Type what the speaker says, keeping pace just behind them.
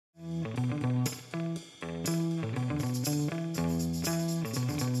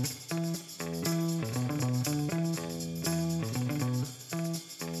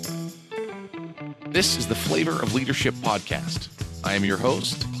This is the Flavor of Leadership podcast. I am your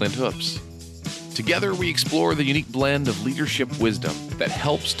host, Clint Hoops. Together, we explore the unique blend of leadership wisdom that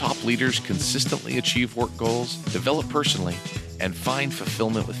helps top leaders consistently achieve work goals, develop personally, and find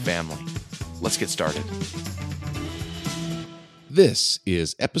fulfillment with family. Let's get started. This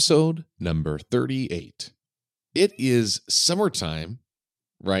is episode number 38. It is summertime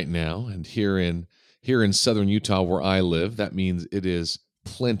right now, and here in southern Utah where I live, that means it is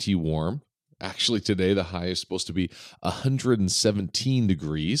plenty warm. Actually, today the high is supposed to be 117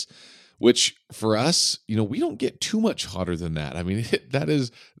 degrees, which for us, we don't get too much hotter than that. I mean, that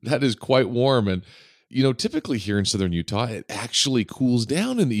is quite warm. And, typically here in southern Utah, it actually cools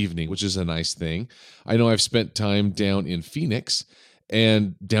down in the evening, which is a nice thing. I know I've spent time down in Phoenix,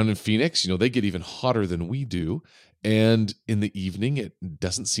 and down in Phoenix, they get even hotter than we do. And in the evening, it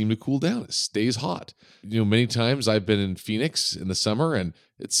doesn't seem to cool down. It stays hot. Many times I've been in Phoenix in the summer and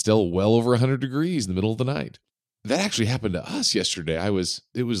it's still well over 100 degrees in the middle of the night. That actually happened to us yesterday. It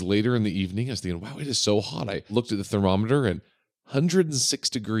was later in the evening. I was thinking, wow, it is so hot. I looked at the thermometer and 106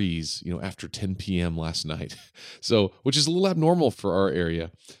 degrees, after 10 p.m. last night. So, which is a little abnormal for our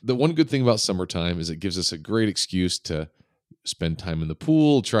area. The one good thing about summertime is it gives us a great excuse to spend time in the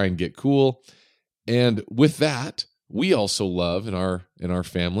pool, try and get cool. And with that, we also love in our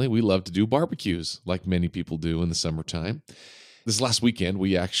family, we love to do barbecues like many people do in the summertime. This last weekend,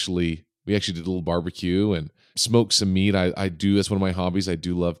 we actually did a little barbecue and smoked some meat. I do, that's one of my hobbies. I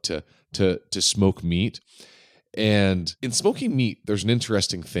do love to smoke meat. And in smoking meat, there's an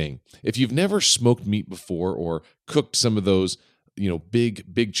interesting thing. If you've never smoked meat before or cooked some of those,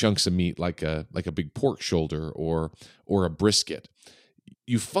 big chunks of meat like a big pork shoulder or a brisket,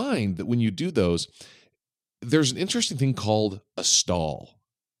 you find that when you do those, there's an interesting thing called a stall.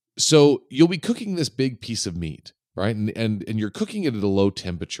 So you'll be cooking this big piece of meat, right? And you're cooking it at a low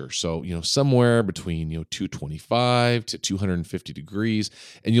temperature. So, somewhere between, 225 to 250 degrees,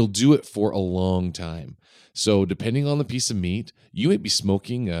 and you'll do it for a long time. So depending on the piece of meat, you may be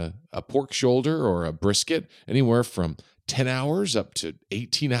smoking a pork shoulder or a brisket anywhere from 10 hours up to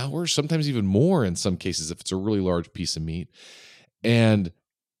 18 hours, sometimes even more in some cases if it's a really large piece of meat. And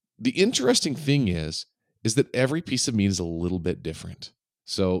the interesting thing is that every piece of meat is a little bit different.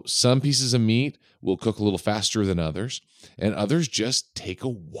 So some pieces of meat will cook a little faster than others, and others just take a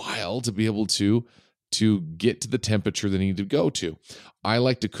while to be able to get to the temperature they need to go to. I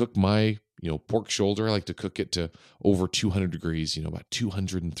like to cook my pork shoulder. I like to cook it to over 200 degrees, about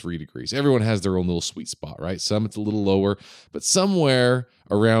 203 degrees. Everyone has their own little sweet spot, right? Some it's a little lower, but somewhere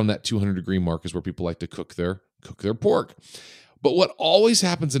around that 200 degree mark is where people like to cook their pork. But what always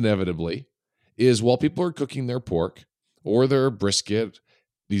happens inevitably is while people are cooking their pork or their brisket,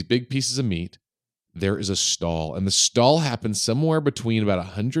 these big pieces of meat, there is a stall. And the stall happens somewhere between about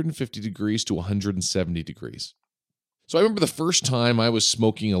 150 degrees to 170 degrees. So I remember the first time I was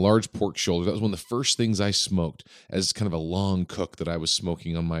smoking a large pork shoulder. That was one of the first things I smoked as kind of a long cook that I was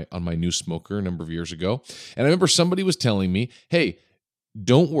smoking on my new smoker a number of years ago. And I remember somebody was telling me, hey,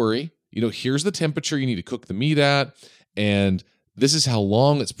 don't worry. Here's the temperature you need to cook the meat at. And this is how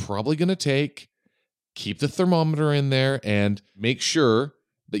long it's probably going to take. Keep the thermometer in there and make sure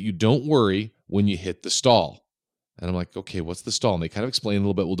that you don't worry when you hit the stall. And I'm like, okay, what's the stall? And they kind of explain a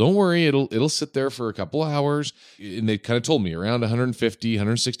little bit. Well, don't worry, it'll sit there for a couple of hours. And they kind of told me around 150,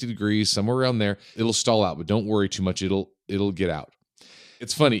 160 degrees, somewhere around there, it'll stall out, but don't worry too much. It'll get out.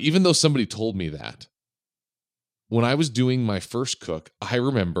 It's funny, even though somebody told me that, when I was doing my first cook, I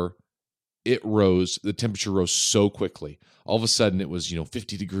remember the temperature rose so quickly. All of a sudden it was,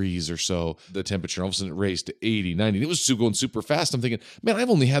 50 degrees or so, the temperature, and all of a sudden it raised to 80, 90. And it was going super fast. I'm thinking, man, I've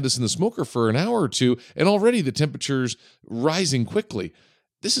only had this in the smoker for an hour or two, and already the temperature's rising quickly.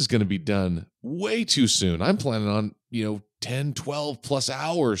 This is going to be done way too soon. I'm planning on, 10, 12 plus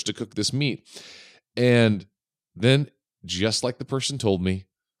hours to cook this meat. And then, just like the person told me,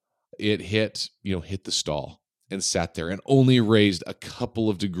 it hit the stall and sat there and only raised a couple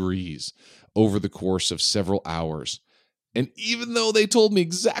of degrees over the course of several hours. And even though they told me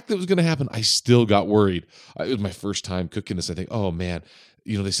exactly what was going to happen, I still got worried. It was my first time cooking this. I think, oh man,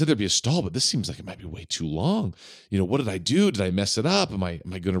 they said there'd be a stall, but this seems like it might be way too long. What did I do? Did I mess it up? Am I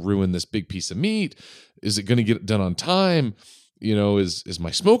going to ruin this big piece of meat? Is it going to get done on time? Is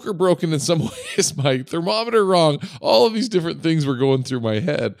my smoker broken in some way? Is my thermometer wrong? All of these different things were going through my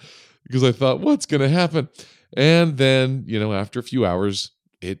head because I thought, what's going to happen? And then, after a few hours,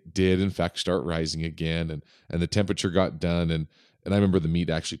 it did in fact start rising again, and the temperature got done, and I remember the meat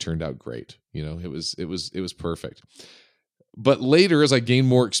actually turned out great. It was perfect. But later, as I gained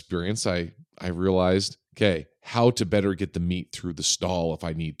more experience, I realized Okay, how to better get the meat through the stall if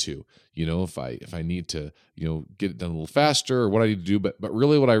I need to, if I need to, get it done a little faster or what I need to do. But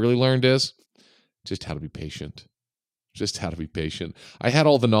really what I really learned is just how to be patient. Just how to be patient. I had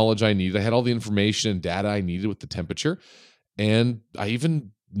all the knowledge I needed. I had all the information and data I needed with the temperature. And I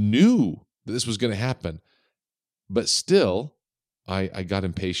even knew that this was going to happen. But still, I got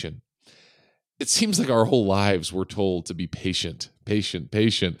impatient. It seems like our whole lives we're told to be patient, patient,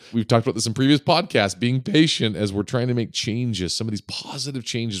 patient. We've talked about this in previous podcasts, being patient as we're trying to make changes, some of these positive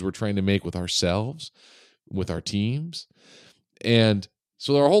changes we're trying to make with ourselves, with our teams. And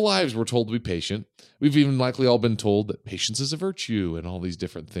so our whole lives we're told to be patient. We've even likely all been told that patience is a virtue and all these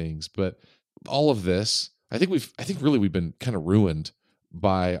different things. But all of this, I think we've been kind of ruined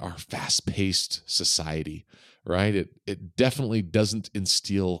by our fast-paced society. Right? It definitely doesn't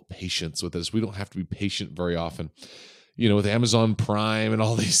instill patience with us. We don't have to be patient very often. With Amazon Prime and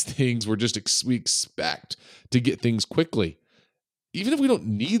all these things, we expect to get things quickly. Even if we don't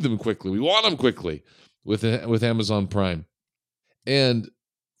need them quickly, we want them quickly with Amazon Prime. And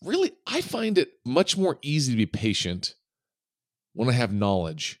really, I find it much more easy to be patient when I have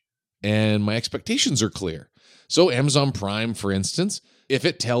knowledge and my expectations are clear. So Amazon Prime, for instance, if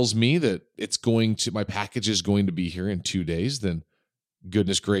it tells me that my package is going to be here in 2 days, then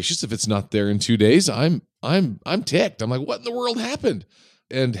goodness gracious, if it's not there in 2 days, I'm ticked. I'm like, what in the world happened?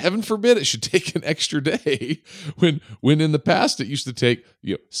 And heaven forbid it should take an extra day when in the past it used to take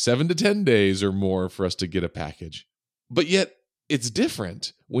 7 to 10 days or more for us to get a package. But yet it's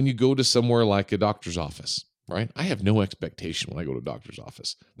different when you go to somewhere like a doctor's office, right? I have no expectation when I go to a doctor's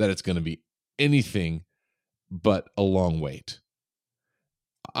office that it's going to be anything but a long wait.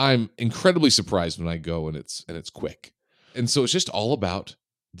 I'm incredibly surprised when I go and it's quick. And so it's just all about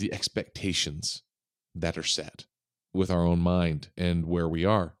the expectations that are set with our own mind and where we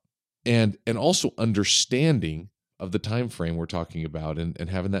are. And also understanding of the time frame we're talking about and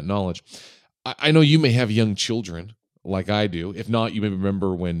having that knowledge. I know you may have young children like I do. If not, you may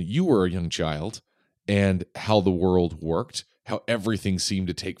remember when you were a young child and how the world worked, how everything seemed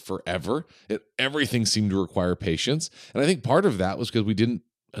to take forever. Everything seemed to require patience. And I think part of that was because we didn't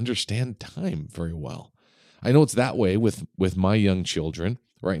understand time very well. I know it's that way with my young children.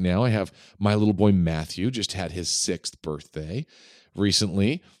 Right now, I have my little boy Matthew, just had his 6th birthday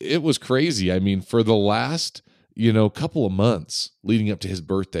recently. It was crazy. I mean, for the last, couple of months leading up to his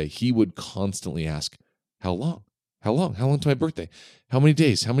birthday, he would constantly ask, how long? How long? How long to my birthday? How many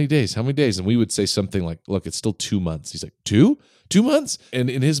days? How many days? How many days? And we would say something like, look, it's still 2 months. He's like, 2? 2 months? And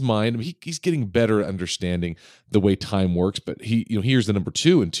in his mind, he's getting better at understanding the way time works, but he hears the number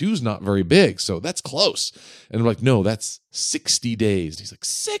 2 and 2's not very big. So that's close. And I'm like, no, that's 60 days. And he's like,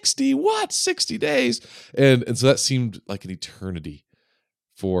 60? What? 60 days? And so that seemed like an eternity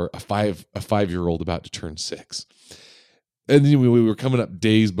for a 5-year-old about to turn 6. And then we were coming up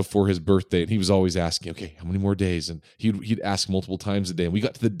days before his birthday, and he was always asking, okay, how many more days? And he'd ask multiple times a day. And we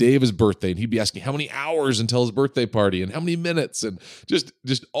got to the day of his birthday, and he'd be asking how many hours until his birthday party and how many minutes, and just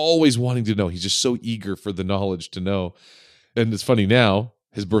always wanting to know. He's just so eager for the knowledge to know. And it's funny now,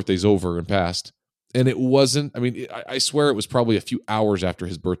 his birthday's over and past. And it wasn't, I swear it was probably a few hours after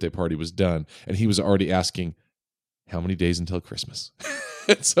his birthday party was done, and he was already asking, how many days until Christmas?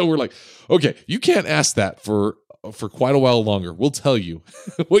 And so we're like, okay, you can't ask that for quite a while longer. We'll tell you.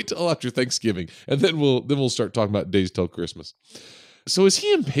 Wait till after Thanksgiving, and then we'll start talking about days till Christmas. So is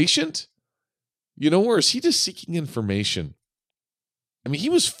he impatient? Or is he just seeking information? He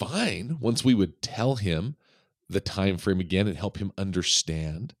was fine once we would tell him the time frame again and help him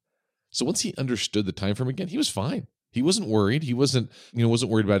understand. So once he understood the time frame again, he was fine. He wasn't worried. He wasn't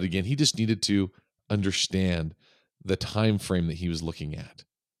worried about it again. He just needed to understand the time frame that he was looking at.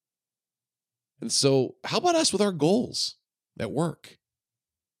 And so, how about us with our goals at work?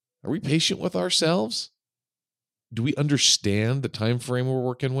 Are we patient with ourselves? Do we understand the time frame we're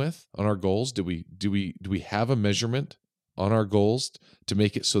working with on our goals? Do we have a measurement on our goals to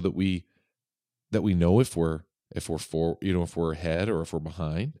make it so that we know if we're ahead or if we're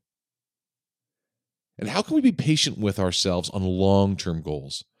behind? And how can we be patient with ourselves on long-term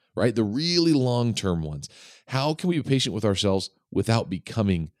goals, right? The really long-term ones. How can we be patient with ourselves without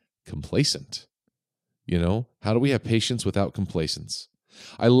becoming complacent? How do we have patience without complacence?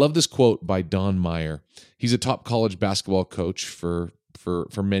 I love this quote by Don Meyer. He's a top college basketball coach for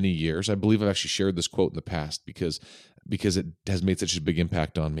many years. I believe I've actually shared this quote in the past because it has made such a big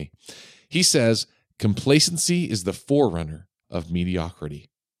impact on me. He says, complacency is the forerunner of mediocrity.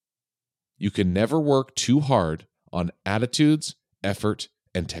 You can never work too hard on attitudes, effort,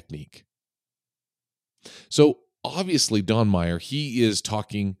 and technique. So obviously, Don Meyer, he is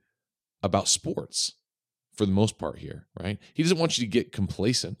talking about sports. for the most part here, right? He doesn't want you to get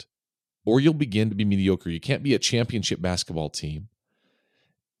complacent or you'll begin to be mediocre. You can't be a championship basketball team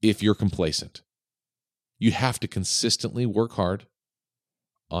if you're complacent. You have to consistently work hard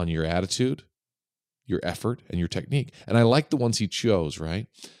on your attitude, your effort, and your technique. And I like the ones he chose, right?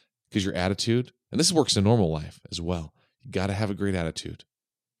 Because your attitude, and this works in normal life as well, you got to have a great attitude.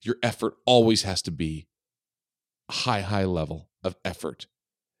 Your effort always has to be a high level of effort.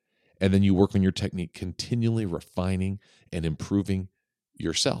 And then you work on your technique, continually refining and improving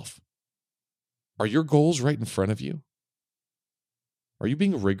yourself. Are your goals right in front of you? Are you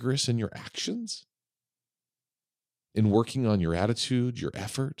being rigorous in your actions? In working on your attitude, your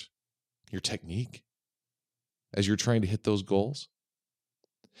effort, your technique, as you're trying to hit those goals?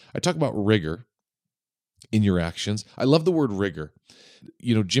 I talk about rigor in your actions. I love the word rigor.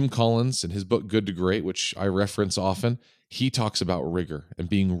 Jim Collins in his book, Good to Great, which I reference often, he talks about rigor and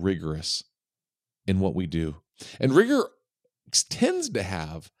being rigorous in what we do. And rigor tends to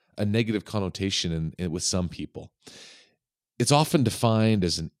have a negative connotation with some people. It's often defined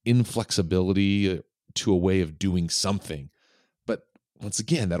as an inflexibility to a way of doing something. But once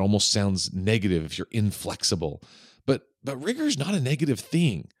again, that almost sounds negative if you're inflexible. But rigor is not a negative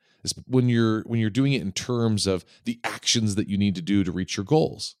thing when you're doing it in terms of the actions that you need to do to reach your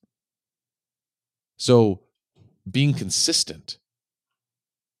goals. So being consistent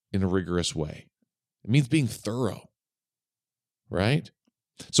in a rigorous way, it means being thorough, right?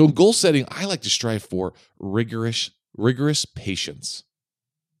 So in goal setting, I like to strive for rigorous patience.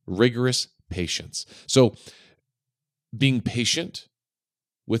 Rigorous patience. So being patient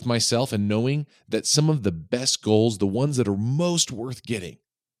with myself and knowing that some of the best goals, the ones that are most worth getting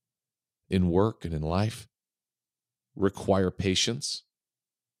in work and in life, require patience,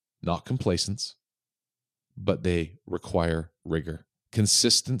 not complacence, but they require rigor,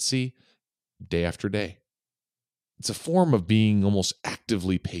 consistency day after day. It's a form of being almost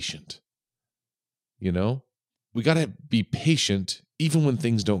actively patient. We got to be patient even when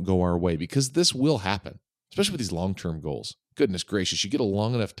things don't go our way, because this will happen, especially with these long-term goals. Goodness gracious, you get a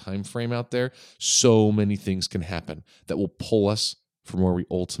long enough time frame out there, so many things can happen that will pull us from where we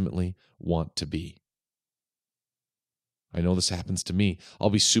ultimately want to be. I know this happens to me.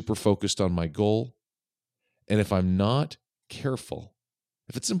 I'll be super focused on my goal, and if I'm not careful,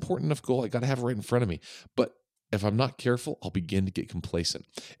 if it's an important enough goal, I got to have it right in front of me. But if I'm not careful, I'll begin to get complacent.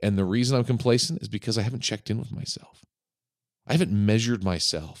 And the reason I'm complacent is because I haven't checked in with myself. I haven't measured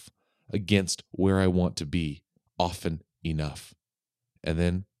myself against where I want to be often enough. And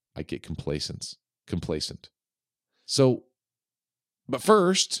then I get complacent. So, but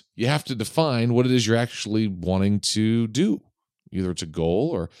first, you have to define what it is you're actually wanting to do. Either it's a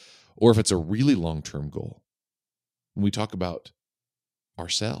goal or if it's a really long-term goal. When we talk about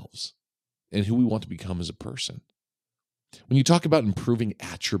ourselves and who we want to become as a person. When you talk about improving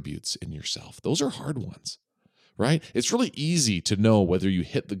attributes in yourself, those are hard ones, right? It's really easy to know whether you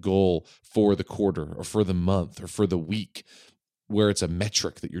hit the goal for the quarter or for the month or for the week, where it's a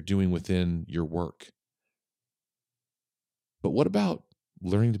metric that you're doing within your work. But what about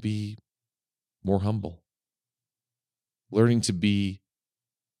learning to be more humble? Learning to be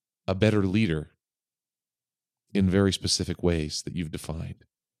a better leader in very specific ways that you've defined.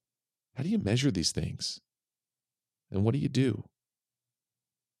 How do you measure these things? And what do you do?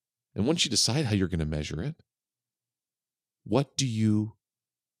 And once you decide how you're going to measure it, how do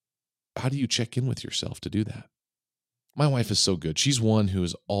you check in with yourself to do that? My wife is so good. She's one who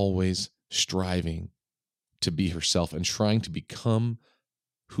is always striving to be herself and trying to become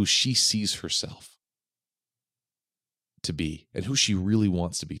who she sees herself to be and who she really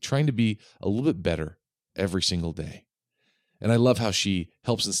wants to be, trying to be a little bit better every single day. And I love how she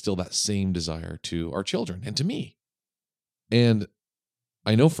helps instill that same desire to our children and to me. And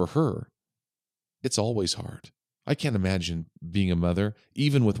I know for her, it's always hard. I can't imagine being a mother,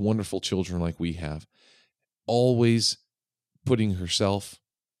 even with wonderful children like we have, always putting herself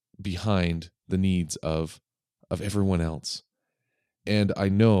behind the needs of everyone else. And I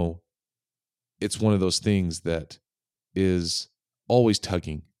know it's one of those things that is always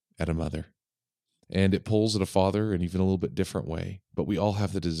tugging at a mother. And it pulls at a father in even a little bit different way. But we all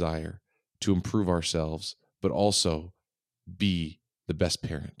have the desire to improve ourselves, but also be the best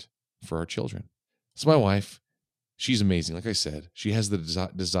parent for our children. So my wife, she's amazing. Like I said, she has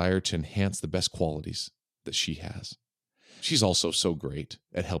the desire to enhance the best qualities that she has. She's also so great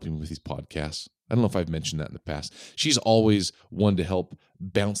at helping me with these podcasts. I don't know if I've mentioned that in the past. She's always one to help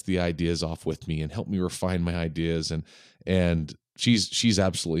bounce the ideas off with me and help me refine my ideas. And she's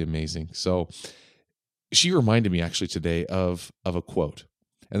absolutely amazing. So she reminded me actually today of a quote.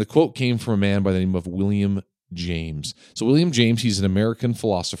 And the quote came from a man by the name of William James. So William James, he's an American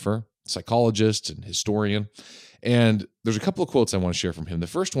philosopher, psychologist, and historian. And there's a couple of quotes I want to share from him. The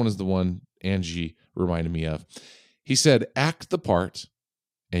first one is the one Angie reminded me of. He said, "Act the part,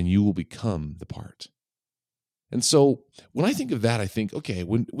 and you will become the part." And so when I think of that, I think, okay,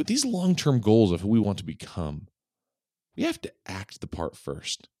 with these long-term goals of who we want to become, we have to act the part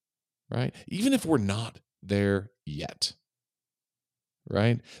first, right? Even if we're not there yet,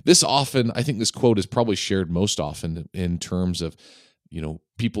 right? I think this quote is probably shared most often in terms of,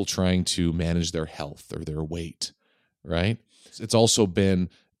 people trying to manage their health or their weight, right? It's also been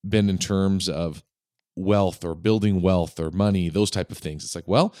in terms of wealth or building wealth or money, those type of things. It's like,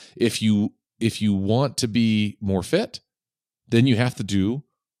 well, if you want to be more fit, then you have to do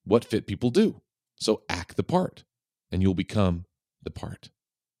what fit people do. So act the part, and you'll become the part.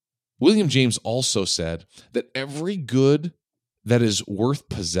 William James also said that every good that is worth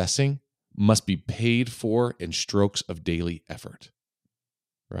possessing must be paid for in strokes of daily effort.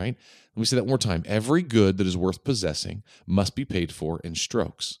 Right? Let me say that one more time. Every good that is worth possessing must be paid for in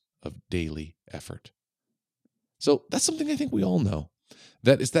strokes of daily effort. So that's something I think we all know.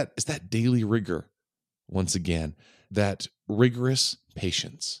 That is that daily rigor, once again, that rigorous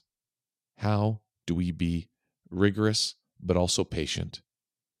patience. How do we be rigorous but also patient?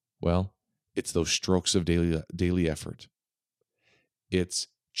 Well, it's those strokes of daily effort. It's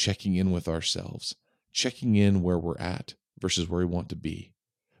checking in with ourselves, checking in where we're at versus where we want to be,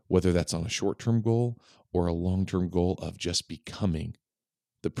 whether that's on a short-term goal or a long-term goal of just becoming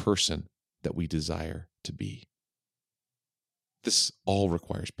the person that we desire to be. This all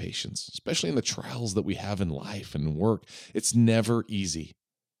requires patience, especially in the trials that we have in life and work. It's never easy.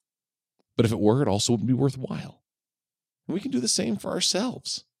 But if it were, it also would be worthwhile. And we can do the same for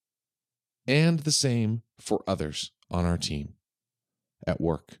ourselves and the same for others on our team, at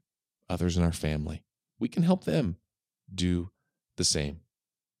work, others in our family. We can help them do the same.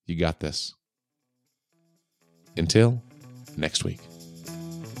 You got this. Until next week.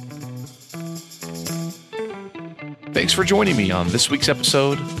 Thanks for joining me on this week's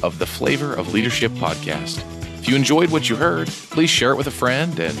episode of the Flavor of Leadership podcast. If you enjoyed what you heard, please share it with a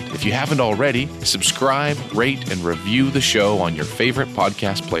friend. And if you haven't already, subscribe, rate, and review the show on your favorite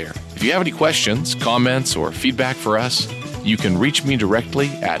podcast player. If you have any questions, comments, or feedback for us, you can reach me directly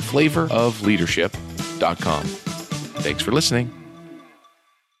at flavorofleadership.com. Thanks for listening.